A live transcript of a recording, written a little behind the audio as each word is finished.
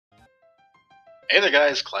Hey there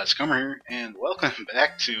guys, classichomer here, and welcome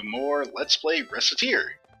back to more Let's Play Recettear.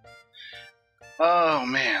 Oh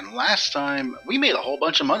man, last time we made a whole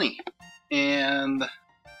bunch of money, and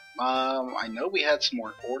I know we had some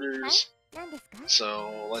more orders,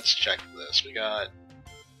 so let's check this. We got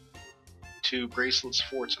 2 bracelets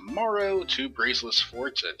for tomorrow, 2 bracelets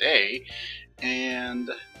for today,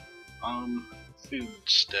 and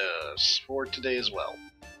foodstuffs for today as well.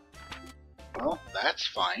 Well, that's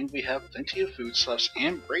fine. We have plenty of foodstuffs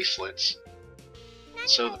and bracelets.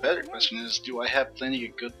 So the better question is, do I have plenty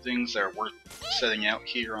of good things that are worth setting out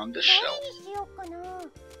here on this shelf?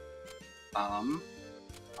 Oh,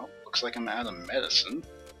 looks like I'm out of medicine.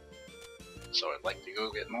 So I'd like to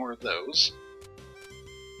go get more of those.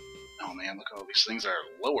 Oh man, look at all these things that are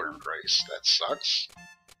lower in price. That sucks.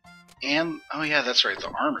 And, oh yeah, that's right, the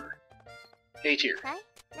armor. Hey Tier,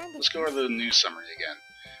 let's go over the news summary again.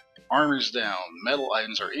 Armor's down, metal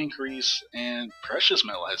items are increased, and precious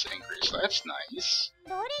metal has increased. That's nice.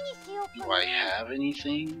 Do I have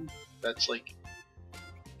anything that's like...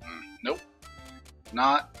 nope.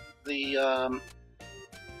 Not the,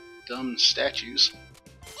 dumb statues.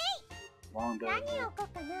 Longbow.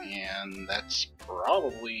 And that's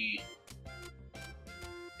probably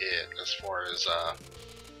it as far as,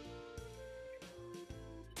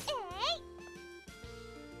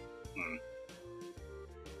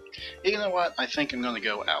 You know what? I think I'm gonna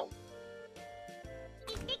go out.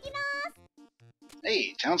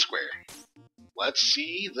 Hey, Town Square. Let's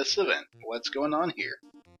see this event. What's going on here?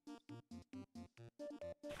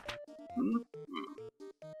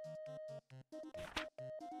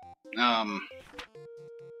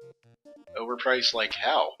 Overpriced like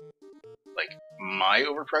how? Like, my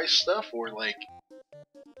overpriced stuff? Or like,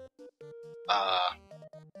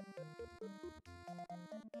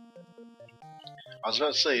 I was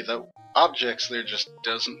about to say, the objects there just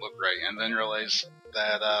doesn't look right, and then realize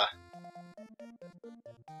that,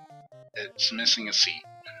 it's missing a seat.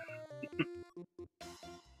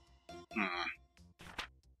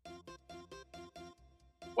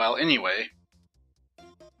 Well, anyway,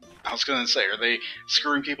 I was gonna say, are they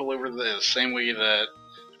screwing people over the same way that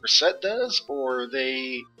Recettear does, or are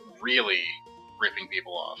they really ripping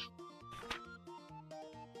people off?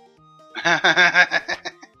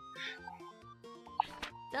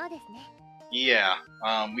 Yeah,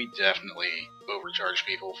 we definitely overcharge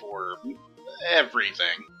people for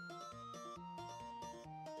everything.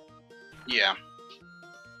 Yeah.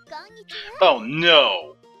 Oh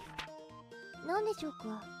no!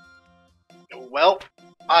 Well,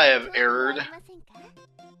 I have erred.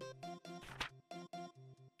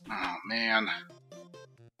 Oh man.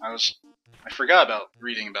 I forgot about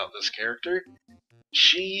reading about this character.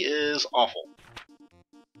 She is awful.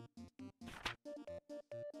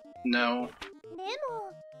 No.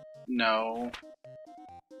 No.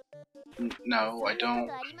 No, I don't.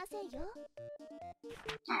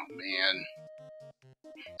 Oh man.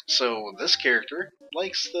 So this character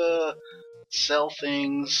likes to sell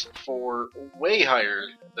things for way higher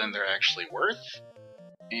than they're actually worth,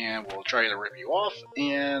 and will try to rip you off,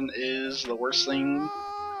 and is the worst thing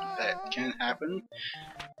that can happen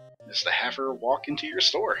is to have her walk into your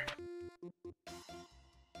store.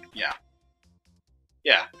 Yeah.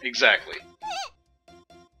 Yeah, exactly.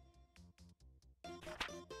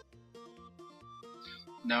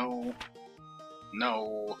 No.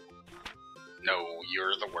 No. No,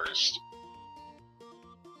 you're the worst.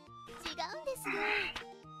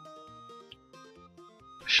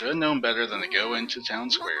 Should have known better than to go into Town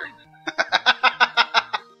Square.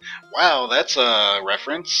 Wow, that's a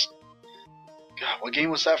reference. God, what game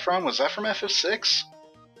was that from? Was that from FF6?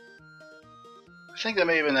 I think that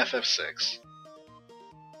may have been FF6.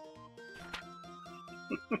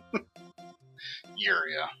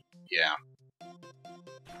 Yuria, yeah.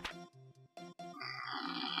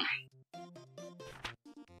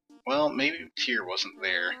 Well, maybe Tyr wasn't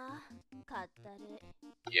there.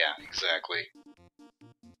 Yeah, exactly.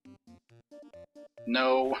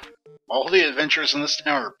 No, all the adventures in this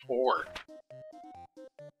town are poor.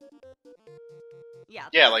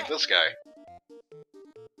 Yeah, like this guy.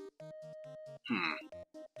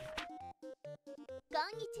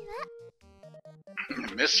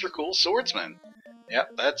 Mr. Cool Swordsman.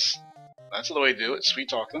 Yep, that's the way to do it. Sweet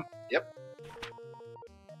talk them. Yep.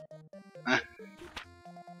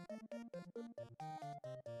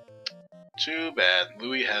 Too bad.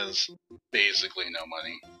 Louis has basically no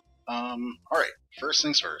money. Alright, first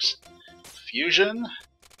things first. Fusion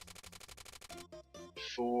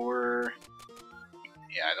for...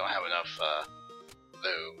 Yeah, I don't have enough,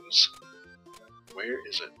 those. Where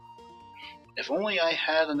is it? If only I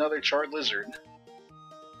had another charred lizard.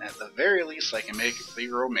 At the very least, I can make the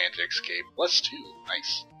romantic escape. +2.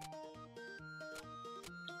 Nice.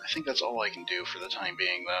 I think that's all I can do for the time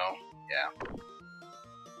being, though. Yeah.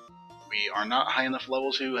 We are not high enough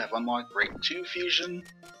level to have unlocked Break 2 Fusion,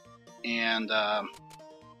 and,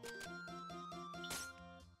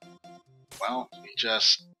 well, we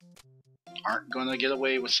just aren't gonna get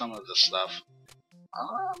away with some of this stuff.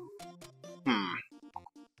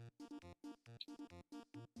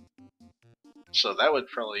 So that would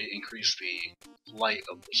probably increase the light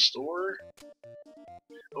of the store.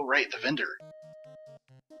 Oh right, the vendor.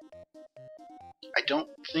 I don't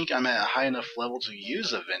think I'm at a high enough level to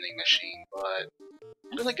use a vending machine, but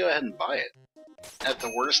I'm gonna go ahead and buy it. At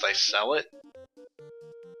the worst, I sell it,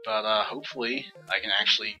 but hopefully I can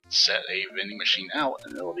actually set a vending machine out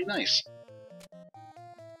and it'll be nice.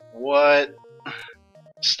 What?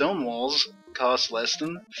 Stone walls cost less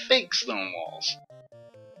than fake stone walls.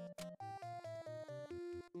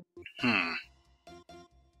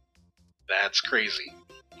 That's crazy.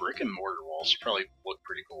 Brick and mortar walls probably look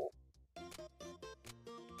pretty cool.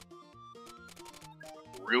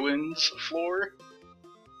 Ruins floor?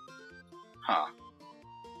 Huh.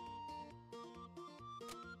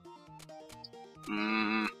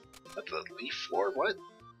 That's a leaf floor? What?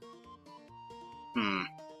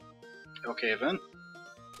 Okay then.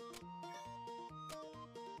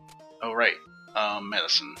 Oh right.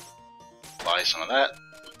 Medicine. Buy some of that.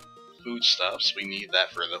 Foodstuffs, we need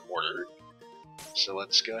that for the order. So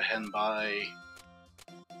let's go ahead and buy...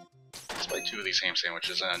 Let's buy 2 of these ham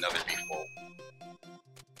sandwiches and another beef bowl.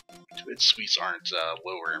 Too bad sweets aren't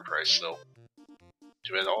lower in price still.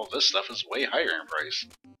 Too bad all this stuff is way higher in price.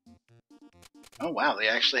 Oh wow, they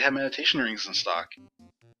actually have meditation rings in stock.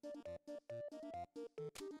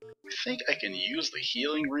 I think I can use the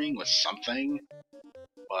healing ring with something,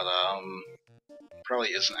 but probably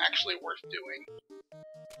isn't actually worth doing.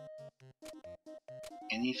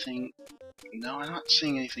 Anything? No, I'm not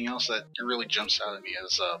seeing anything else that really jumps out at me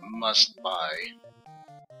as a must-buy.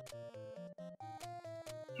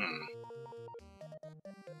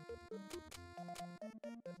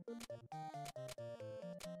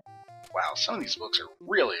 Wow, some of these books are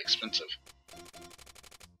really expensive.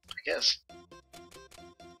 I guess.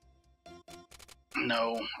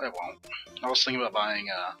 No, I won't. I was thinking about buying,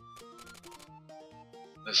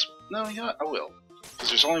 this... No, you know what? I will. Because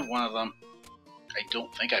there's only one of them. I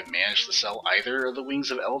don't think I've managed to sell either of the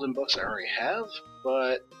Wings of Eldin books I already have,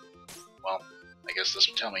 but... Well, I guess this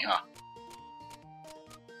would tell me, huh?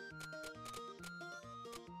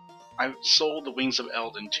 I've sold the Wings of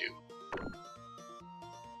Eldin too.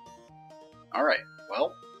 Alright,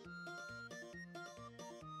 well...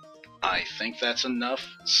 I think that's enough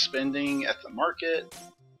spending at the market.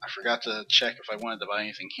 I forgot to check if I wanted to buy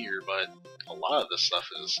anything here, but a lot of this stuff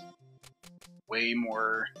is way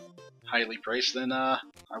more highly priced than I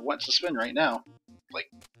want to spend right now. Like,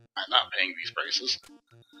 I'm not paying these prices.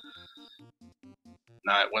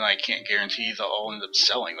 Not when I can't guarantee that I'll end up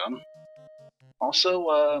selling them. Also,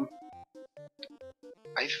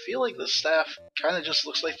 I feel like the staff kind of just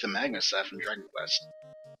looks like the Magma staff from Dragon Quest.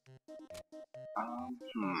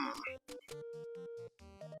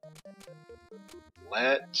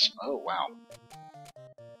 Let's... Oh, wow.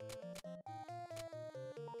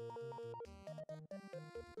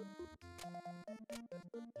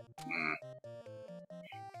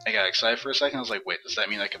 I got excited for a second. I was like, wait, does that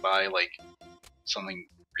mean I could buy, like, something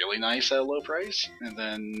really nice at a low price? And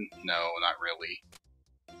then, no, not really.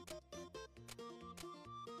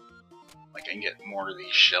 Like, I can get more of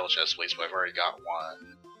these shell chest plates, but I've already got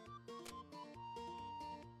one.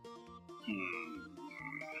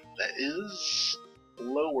 That is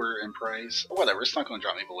lower in price. Whatever, it's not going to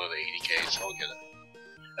drop me below the 80k, so I'll get it.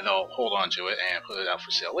 And I'll hold on to it and put it out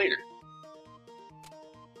for sale later.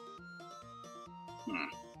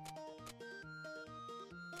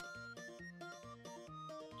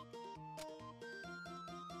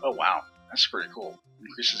 Oh wow, that's pretty cool.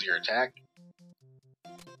 Increases your attack.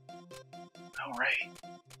 Alright.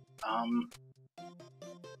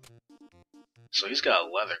 So he's got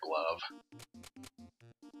a leather glove.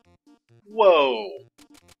 Whoa!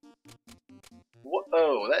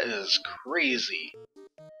 Whoa, that is crazy.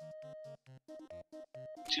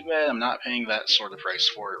 Too bad I'm not paying that sort of price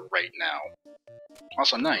for it right now.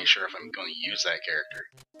 Also, I'm not even sure if I'm going to use that character.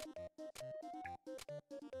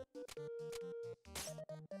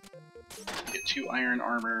 Get 2 iron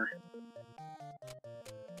armor.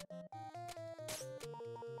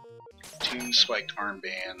 2 spiked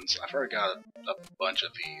armbands. I've already got a bunch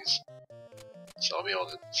of these, so I'll be able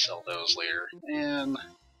to sell those later. And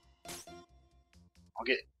I'll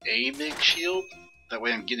get a big shield. That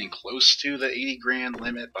way I'm getting close to the 80 grand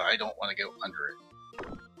limit, but I don't want to go under it.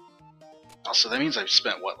 Also, that means I've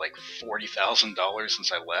spent, what, like $40,000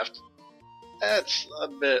 since I left? That's a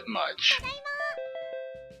bit much.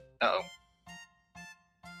 Uh-oh.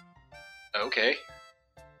 Okay.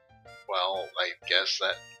 Well, I guess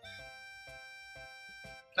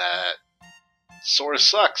that sort of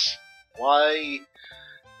sucks. Why?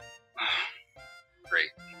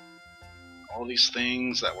 Great. All these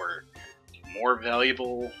things that were more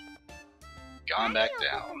valuable gone back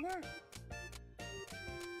down.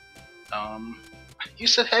 You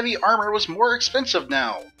said heavy armor was more expensive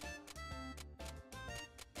now.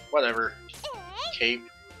 Whatever. Cape.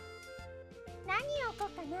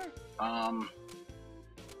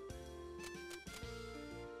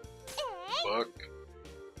 Book.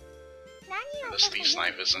 This thief's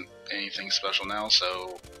knife isn't anything special now,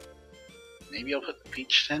 so maybe I'll put the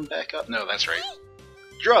peach 10 back up? No, that's right.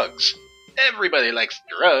 Drugs! Everybody likes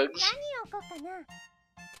drugs!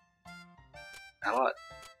 Now what?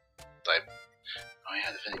 Oh, I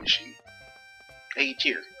had a vending machine. Hey,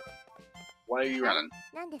 Tier. Why are you running?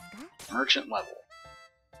 Merchant level.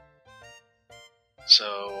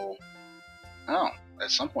 So... oh,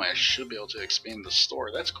 at some point I should be able to expand the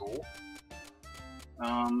store. That's cool.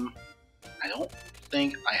 I don't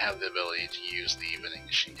think I have the ability to use the vending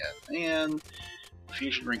machine yet. And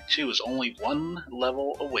Fusion Ring 2 is only one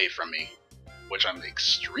level away from me, which I'm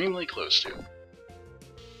extremely close to.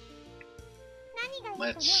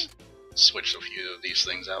 Let's switch a few of these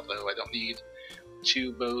things out, though. I don't need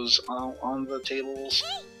two bows on the tables.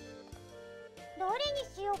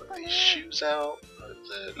 Put these shoes out.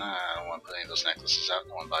 Nah, I don't want to put any of those necklaces out.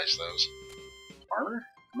 No one buys those. Armor?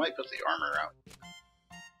 I might put the armor out.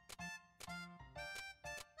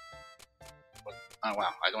 But, oh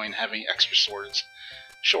wow, I don't even have any extra swords.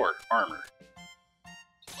 Sure, armor.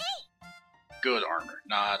 Good armor,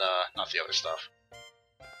 not the other stuff.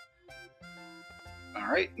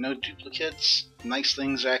 Alright, no duplicates. Nice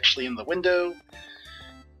things actually in the window.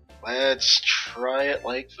 Let's try it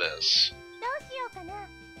like this.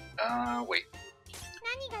 Wait.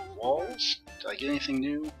 Walls? Did I get anything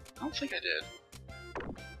new? I don't think I did.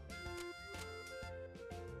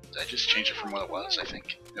 Did I just change it from what it was? I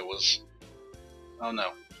think it was... oh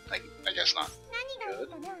no, I guess not. Good.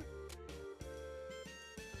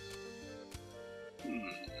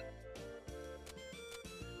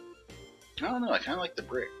 I don't know, I kinda like the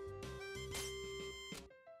brick.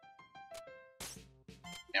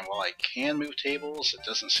 And while I can move tables, it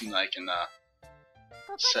doesn't seem like I can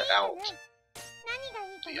set out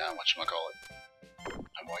the, whatchamacallit.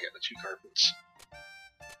 I'm gonna get the two carpets.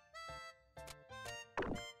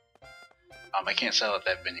 I can't set out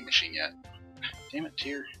that vending machine yet. Damn it,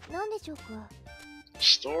 Tier.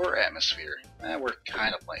 Store atmosphere. We're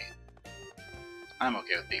kinda plain. I'm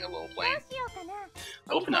okay with being a little plain.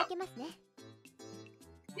 Open up.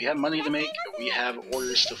 We have money to make, we have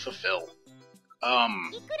orders to fulfill.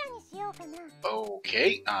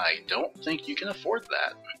 Okay, I don't think you can afford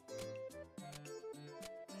that.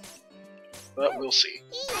 But we'll see.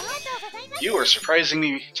 You are surprising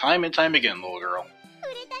me time and time again, little girl.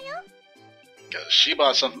 Because she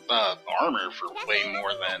bought some armor for way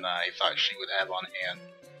more than I thought she would have on hand.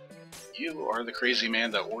 You are the crazy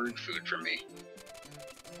man that ordered food from me.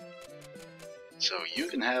 So you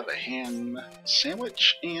can have a ham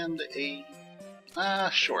sandwich and a...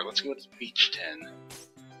 sure, let's go with the peach 10.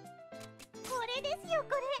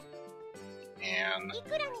 And...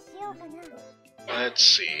 let's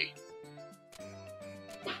see.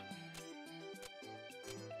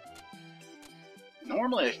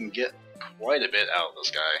 Normally I can get quite a bit out of this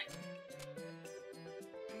guy.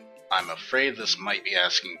 I'm afraid this might be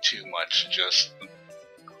asking too much just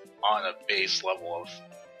on a base level of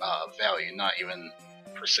value, not even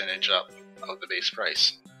percentage up of the base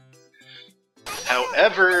price.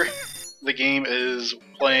 However, the game is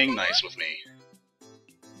playing nice with me.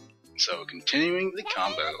 So, continuing the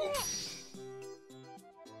combo.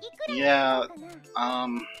 Yeah,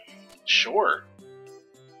 sure.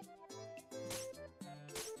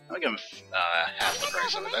 I'll give him half the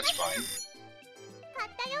price of it, that's fine.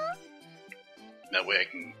 That way I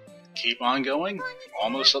can keep on going.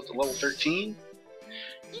 Almost up to level 13.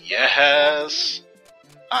 Yes!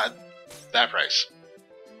 That price.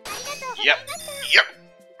 Yep.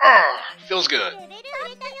 Feels good.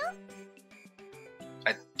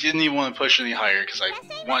 I didn't even want to push any higher because I,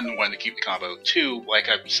 one, wanted to keep the combo. Two, like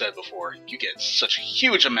I've said before, you get such a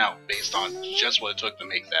huge amount based on just what it took to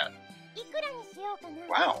make that.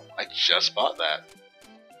 Wow, I just bought that.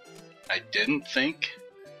 I didn't think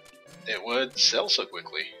it would sell so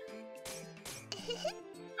quickly.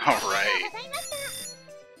 Alright.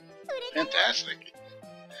 Fantastic.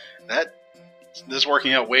 This is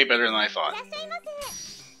working out way better than I thought.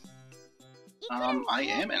 I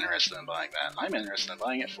am interested in buying that. I'm interested in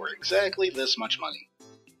buying it for exactly this much money.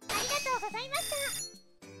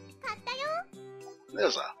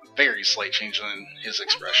 There's a very slight change in his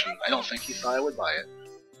expression. I don't think he thought I would buy it.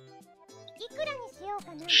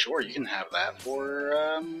 Sure, you can have that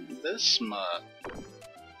for, this much.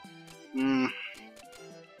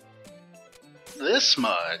 This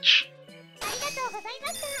much?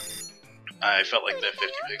 I felt like that 50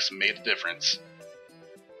 picks made a difference.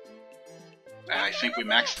 And I think we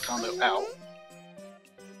maxed the combo out.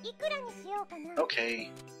 Okay.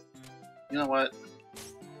 You know what?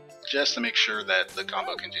 Just to make sure that the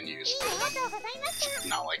combo continues. It's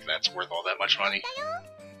not like that's worth all that much money.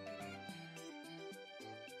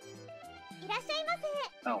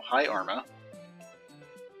 Oh, hi Arma.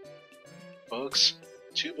 Books.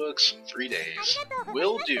 2 books, 3 days.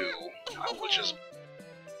 Will do. I will just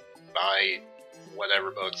buy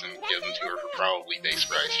whatever books and give them to her for probably base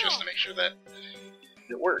price just to make sure that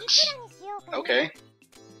it works. Okay.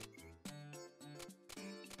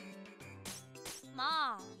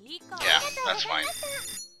 Yeah, that's fine.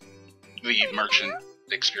 The merchant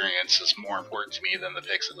experience is more important to me than the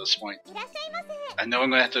picks at this point. I know I'm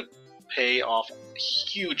going to have to pay off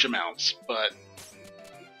huge amounts, but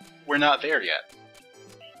we're not there yet.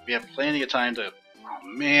 We have plenty of time to... Oh,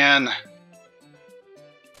 man.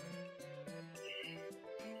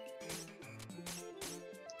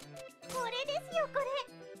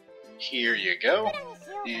 Here you go.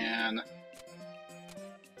 And...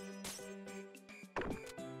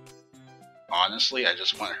 honestly, I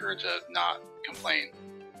just want her to not complain.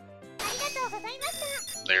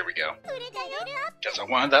 There we go. Because I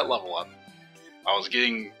wanted that level up. I was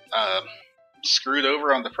getting screwed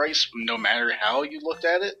over on the price no matter how you looked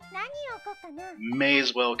at it. May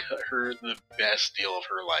as well cut her the best deal of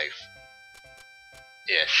her life.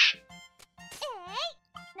 Ish.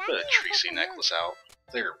 Put a Tracy necklace out.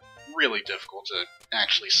 They're really difficult to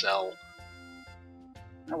actually sell.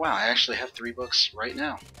 Oh wow, I actually have 3 books right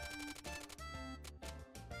now.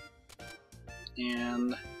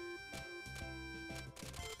 And...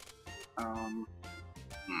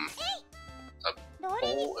 a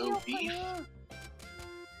bowl of beef.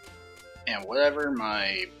 And whatever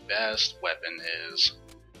my best weapon is.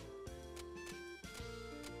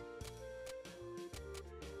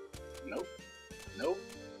 Nope. Nope.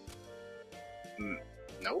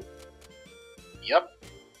 Nope. Yep.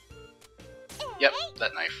 Yep,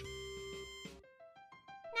 that knife.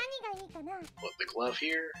 Put the glove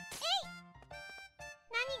here.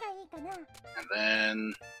 And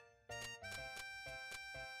then...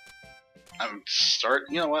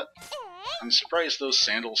 you know what? I'm surprised those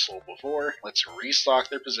sandals sold before. Let's restock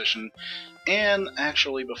their position. And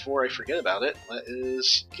actually, before I forget about it, let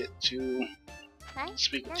us get to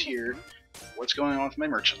speak with Tier. What's going on with my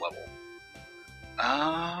merchant level?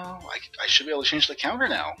 I should be able to change the counter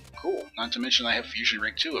now. Cool. Not to mention I have Fusion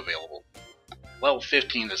Rank 2 available. Level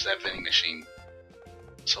 15 is that vending machine.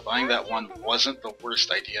 So buying that one wasn't the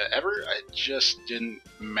worst idea ever, it just didn't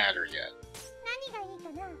matter yet.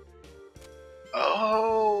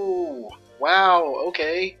 Oh! Wow,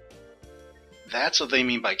 okay. That's what they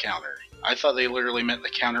mean by counter. I thought they literally meant the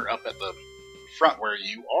counter up at the front where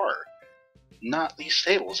you are. Not these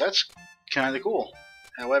tables. That's kinda cool.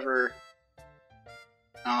 However...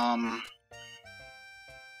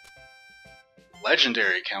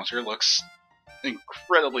 legendary counter looks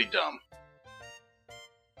incredibly dumb.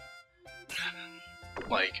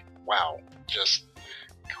 Like, wow. Just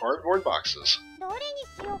cardboard boxes. No,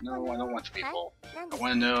 I don't want to be full. I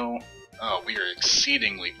want to know... Oh, we are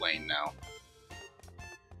exceedingly plain now.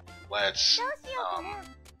 Let's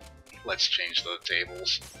change the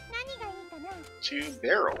tables to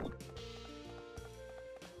barrel.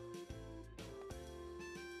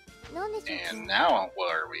 And now,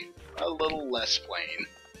 what are we? A little less plain.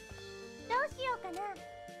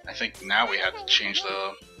 I think now we have to change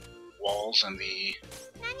the walls and the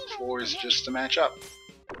floors just to match up.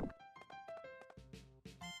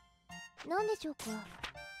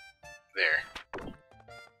 There.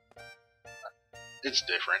 It's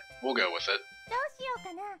different. We'll go with it.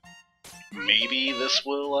 Maybe this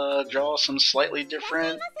will draw some slightly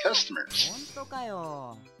different customers.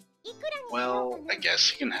 Well, I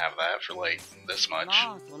guess you can have that for like this much.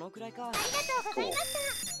 Cool.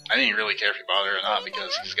 I didn't really care if he bought it or not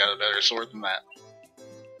because he's got a better sword than that.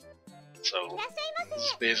 So,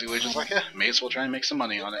 it's basically just like, may as well try and make some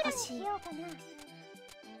money on it.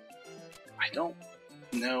 I don't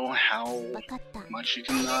know how much you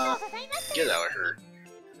can get out of her.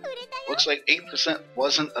 Looks like 8%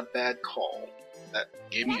 wasn't a bad call. That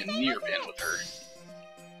gave me a near pin with her.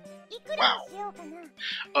 Wow.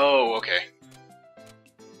 Oh, okay.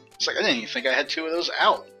 It's like I didn't even think I had 2 of those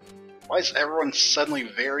out. Why is everyone suddenly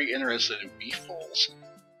very interested in beef bowls?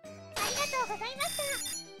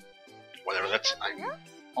 Whatever, I'm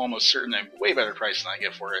almost certain a way better price than I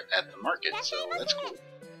get for it at the market, so that's cool.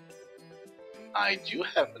 I do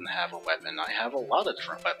happen to have a weapon. I have a lot of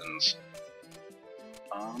different weapons.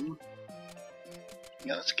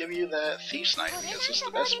 Yeah, let's give you that Thief's Knife, because it's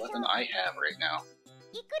the best weapon I have right now.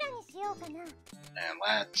 And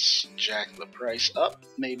let's jack the price up.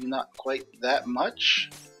 Maybe not quite that much.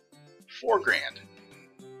 4 grand.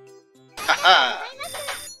 Haha!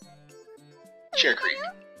 Chair creep.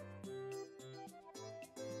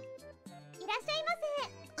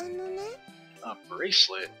 A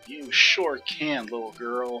bracelet? You sure can, little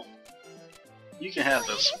girl. You can have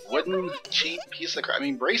this wooden, cheap piece of crap. I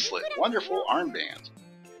mean, bracelet. Wonderful armband.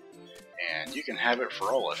 And you can have it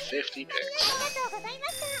for all of 50 picks.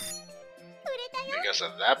 Because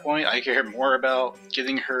at that point, I care more about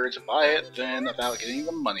getting her to buy it than about getting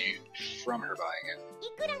the money from her buying it.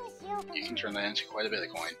 You can turn that into quite a bit of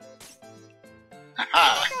coin.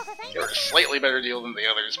 Haha! Give her a slightly better deal than the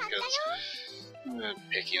others because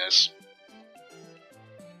pickiness.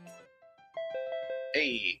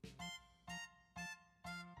 Hey.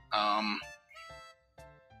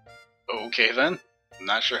 Okay then.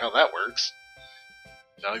 Not sure how that works.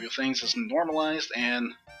 Value of things is normalized,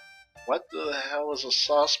 and what the hell is a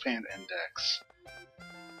saucepan index?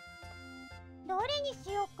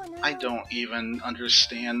 I don't even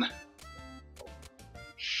understand.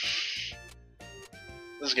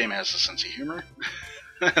 This game has a sense of humor.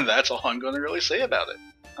 That's all I'm going to really say about it.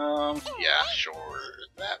 Yeah, sure,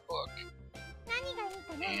 that book.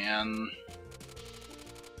 And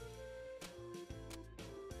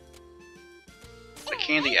a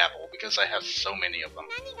candy apple, because I have so many of them.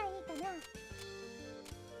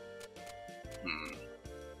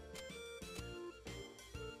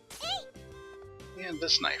 And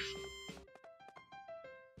this knife.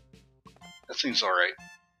 That seems alright.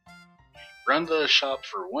 Run the shop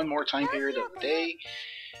for one more time period of the day,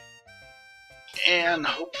 and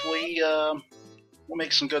hopefully we'll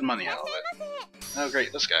make some good money out of it. Oh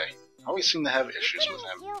great, this guy. I always seem to have issues with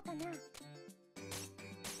him.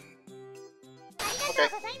 Okay.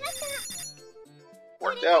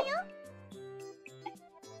 Worked out.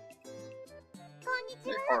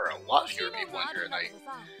 There are a lot fewer people in here at night.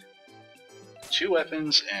 2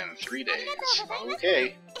 weapons in 3 days.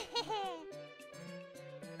 Okay.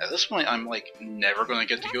 At this point, I'm like never going to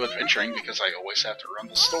get to go adventuring because I always have to run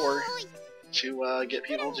the store to get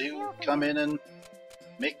people to come in and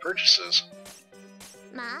make purchases.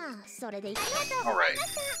 Alright.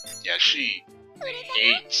 Yeah, she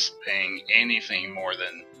hates paying anything more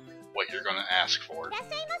than what you're going to ask for,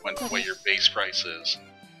 what your base price is.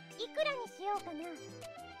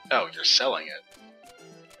 Oh, you're selling it.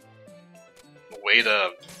 Way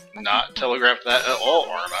to not telegraph that at all,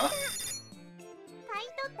 Arma.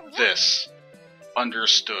 This.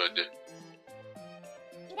 Understood.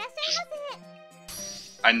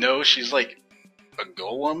 I know she's like a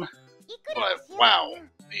golem, but wow,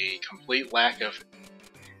 the complete lack of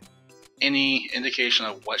any indication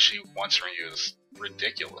of what she wants from you is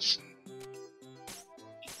ridiculous.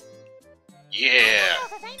 Yeah!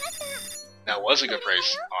 That was a good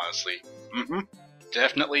price, honestly.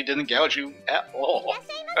 Definitely didn't gouge you at all.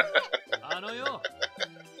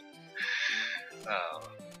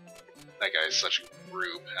 That guy's such a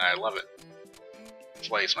rube, and I love it. That's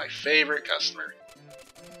why he's my favorite customer.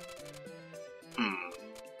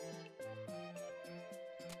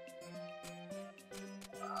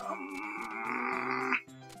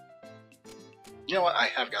 You know what? I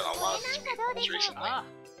have gotten a lot of these peoples recently.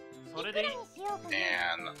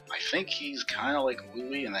 And I think he's kind of like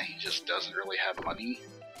Louie in that he just doesn't really have money.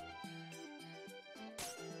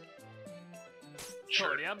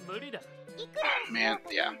 Sure. Oh, man,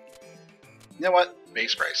 yeah. You know what?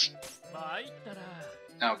 Base price.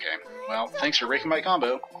 Okay, well, thanks for breaking my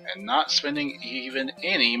combo and not spending even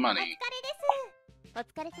any money.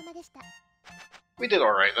 We did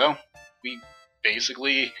alright though. We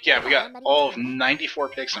basically, yeah, we got all of 94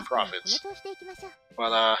 picks in profits.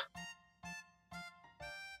 But,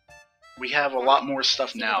 we have a lot more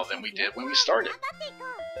stuff now than we did when we started.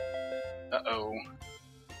 Uh-oh.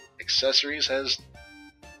 Accessories has...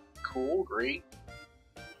 Cool, great.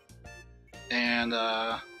 And,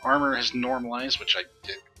 armor has normalized, which I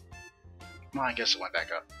did... Well, I guess it went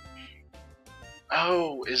back up.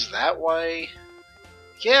 Oh, is that why...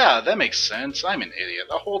 Yeah, that makes sense. I'm an idiot.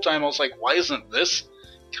 The whole time I was like, why isn't this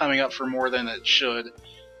coming up for more than it should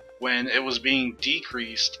when it was being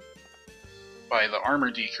decreased by the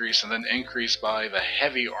armor decrease and then increased by the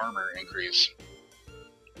heavy armor increase,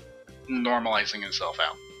 normalizing itself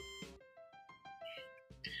out.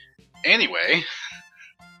 Anyway,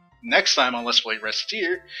 next time on Let's Play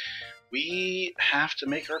Recettear, we have to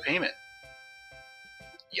make our payment.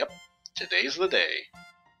 Yep, today's the day.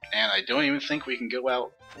 And I don't even think we can go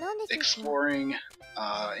out exploring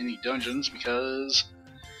any dungeons because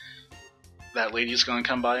that lady's going to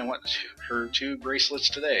come by and want her 2 bracelets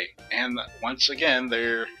today. And once again,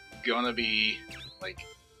 they're going to be, like,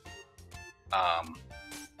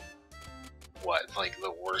 like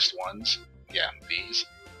the worst ones? Yeah, these.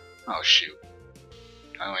 Oh, shoot.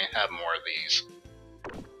 I only have more of these.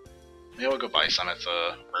 Maybe I'll go buy some at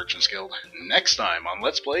the Merchant's Guild next time on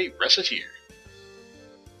Let's Play Recettear.